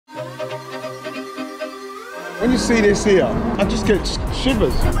When you see this here, I just get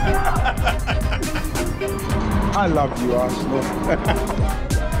shivers. I love you, Arsenal.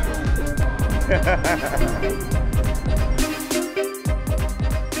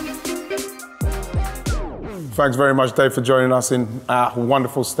 Thanks very much, Dave, for joining us in our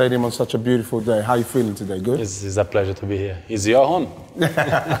wonderful stadium on such a beautiful day. How are you feeling today? Good? It's a pleasure to be here. It's your home.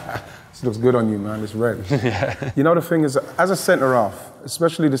 This looks good on you, man. It's red. Yeah. You know, the thing is, as a centre-half,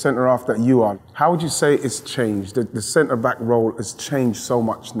 especially the centre-half that you are, how would you say it's changed? The centre-back role has changed so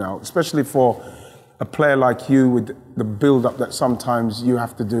much now, especially for a player like you with the build-up that sometimes you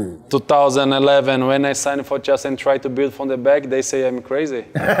have to do. 2011, when I signed for Chelsea and tried to build from the back, they say I'm crazy.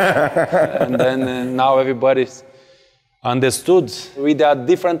 And then now everybody's understood. With a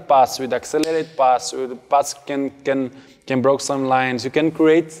different pass, with accelerated pass, with the pass can break some lines, you can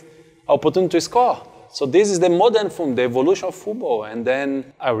create opportunity to score. So this is the modern football, the evolution of football. And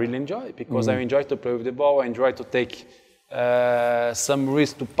then I really enjoy it because I enjoy to play with the ball, I enjoy to take some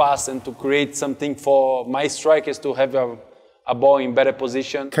risk to pass and to create something for my strikers to have a ball in better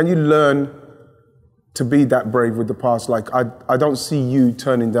position. Can you learn to be that brave with the pass? Like, I don't see you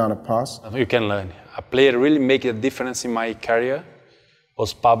turning down a pass. You can learn. A player really make a difference in my career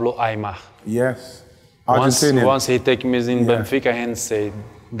was Pablo Aimar. Yes. Once he take me in Benfica and say,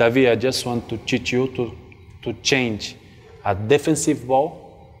 David, I just want to teach you to change a defensive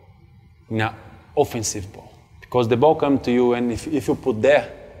ball in an offensive ball. Because the ball comes to you, and if you put there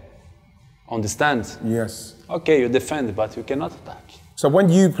on the stand, yes, okay, you defend, but you cannot attack. So when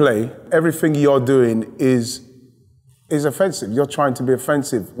you play, everything you're doing is offensive. You're trying to be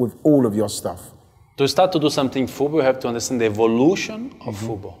offensive with all of your stuff. To start to do something in football, you have to understand the evolution of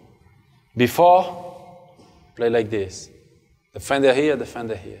football. Before, play like this. Defender here,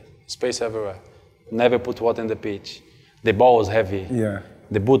 space everywhere. Never put water in the pitch. The ball was heavy. Yeah.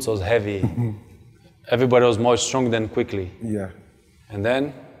 The boots was heavy. Everybody was more strong than quickly. Yeah. And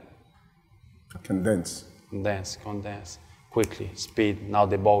then? Condense. Condense. Quickly, speed. Now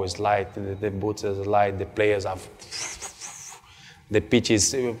the ball is light, the boots is light, the players have... The pitch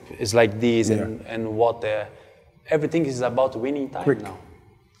is like this, and water. Everything is about winning time now.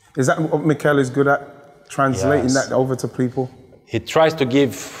 Is that what Mikel is good at? Translating that over to people? He tries to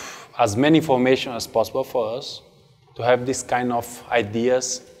give as many information as possible for us to have this kind of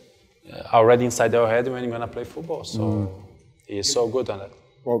ideas already inside our head when you're going to play football. So he is so good on that.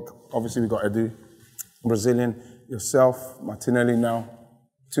 Well, obviously we've got Edu, Brazilian, yourself, Martinelli now,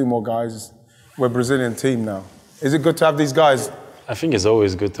 2 more guys. We're a Brazilian team now. Is it good to have these guys? I think it's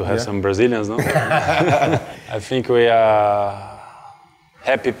always good to have some Brazilians, no? I think we are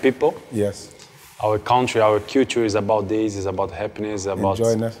happy people. Yes. Our country, our culture is about this, is about happiness, about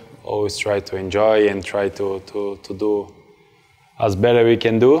always try to enjoy and try to do as better we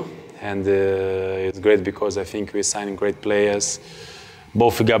can do. And it's great because I think we're signing great players.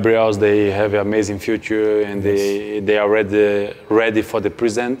 Both Gabriels, they have an amazing future and they are ready for the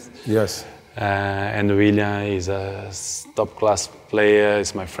present. Yes. And William is a top-class player.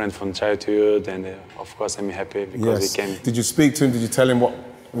 He's my friend from childhood, and of course I'm happy because he came. Did you speak to him? Did you tell him what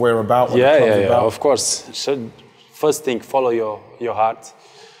we're about? What yeah, of course. So first thing, follow your heart.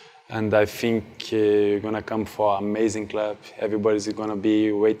 And I think you're going to come for an amazing club. Everybody's going to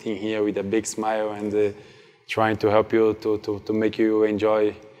be waiting here with a big smile and trying to help you to make you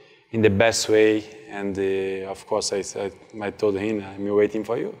enjoy in the best way. And of course, I told him, I'm waiting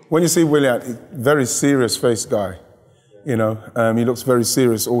for you. When you see William, very serious-faced guy, you know, he looks very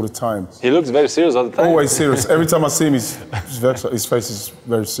serious all the time. He looks very serious all the time. Always serious. Every time I see him, his face is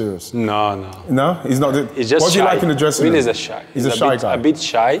very serious. No. No? He's not. He's just what do you like in the dressing room? William is shy. He's a shy guy. A bit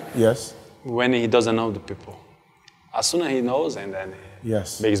shy. Yes. When he doesn't know the people. As soon as he knows, and then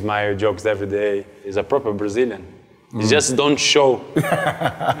big smile, jokes every day. He's a proper Brazilian. He just don't show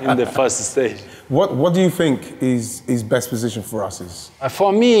in the first stage. What do you think his best position for us is?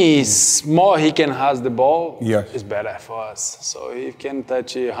 For me, it's more he can has the ball. Yes. It's better for us. So if he can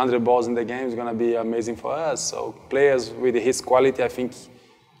touch 100 balls in the game, it's going to be amazing for us. So players with his quality, I think...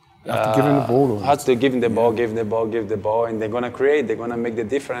 You have to give him the ball. Have to give him the ball, give the ball, and they're going to create, they're going to make the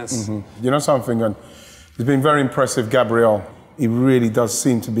difference. You know something, and it's been very impressive, Gabriel. He really does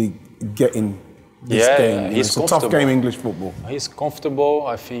seem to be getting this game. He's it's a tough game, English football. He's comfortable,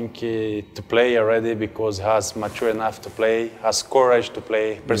 I think, to play already because he has mature enough to play, has courage to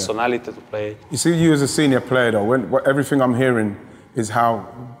play, personality to play. You see, you as a senior player, though, everything I'm hearing is how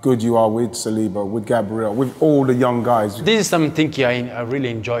good you are with Saliba, with Gabriel, with all the young guys. This is something I really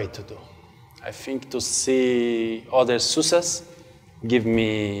enjoy to do. I think to see other success give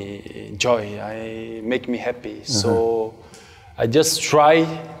me joy, make me happy. So I just try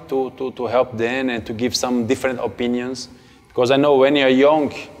to help them and to give some different opinions. Because I know when you're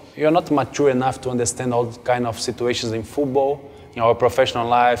young, you're not mature enough to understand all kind of situations in football, in our professional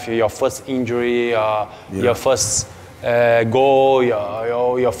life, your first injury, your first goal,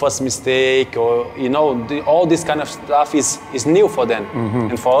 your first mistake, or all this kind of stuff is new for them,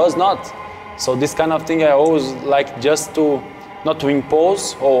 and for us not. So this kind of thing I always like just to not to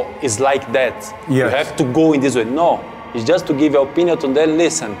impose, or it's like that. Yes. You have to go in this way. No, it's just to give your opinion to them.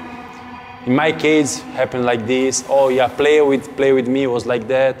 Listen, in my case, happened like this. Oh yeah, play with me was like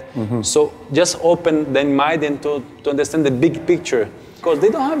that. So just open their mind and to understand the big picture, because they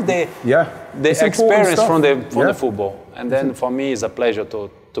don't have the experience from the football. And then for me, it's a pleasure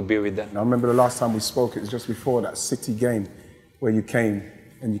to be with them. I remember the last time we spoke, it was just before that City game where you came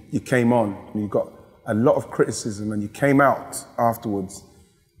and you came on and you got a lot of criticism, and you came out afterwards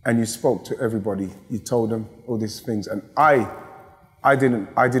and you spoke to everybody. You told them all these things, and I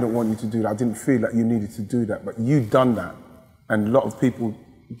didn't want you to do that. I didn't feel that you needed to do that, but you done that, and a lot of people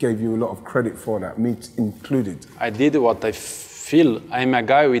gave you a lot of credit for that, me included. I did what I feel. I'm a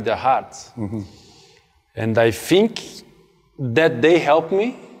guy with a heart, and I think that they helped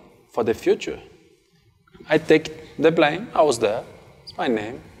me for the future. I take the blame. I was there. It's my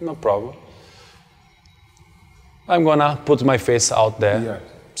name, no problem. I'm gonna put my face out there,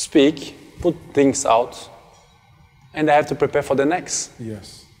 speak, put things out, and I have to prepare for the next.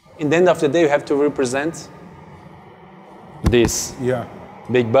 Yes. In the end of the day, you have to represent this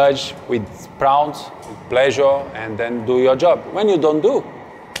big badge with proud, with pleasure, and then do your job. When you don't do,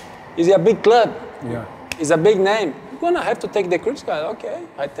 it's a big club. It's a big name. You're gonna have to take the criticism. Okay,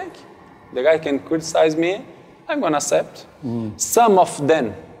 I take. The guy can criticize me. I'm gonna accept. Some of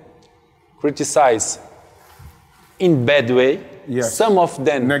them criticize in bad way. Some of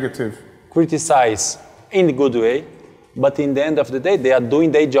them negative criticize in a good way. But in the end of the day, they are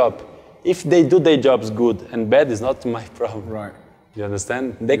doing their job. If they do their jobs good and bad, is not my problem. Right. You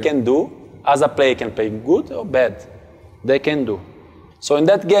understand? They can do, as a player can play good or bad. They can do. So in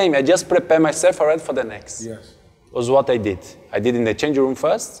that game, I just prepare myself already for the next. Yes. Was what I did. I did in the changing room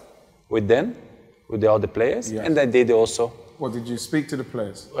first, with them, with the other players, and I did also. What, did you speak to the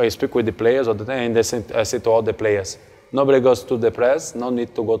players? I speak with the players all the time, and I say to all the players, nobody goes to the press, no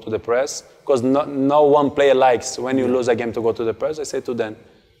need to go to the press, because no one player likes when you lose a game to go to the press. I say to them,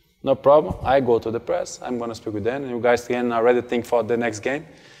 no problem, I go to the press, I'm going to speak with them, and you guys can already think for the next game.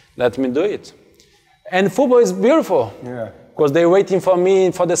 Let me do it. And football is beautiful, because they're waiting for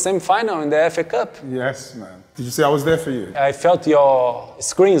me for the semi-final in the FA Cup. Yes, man. Did you say I was there for you? I felt your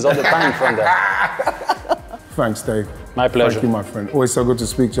screens all the time from there. Thanks, Dave. My pleasure. Thank you, my friend. Always so good to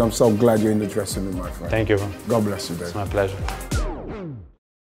speak to you. I'm so glad you're in the dressing room, my friend. Thank you. God bless you, Dave. It's my pleasure.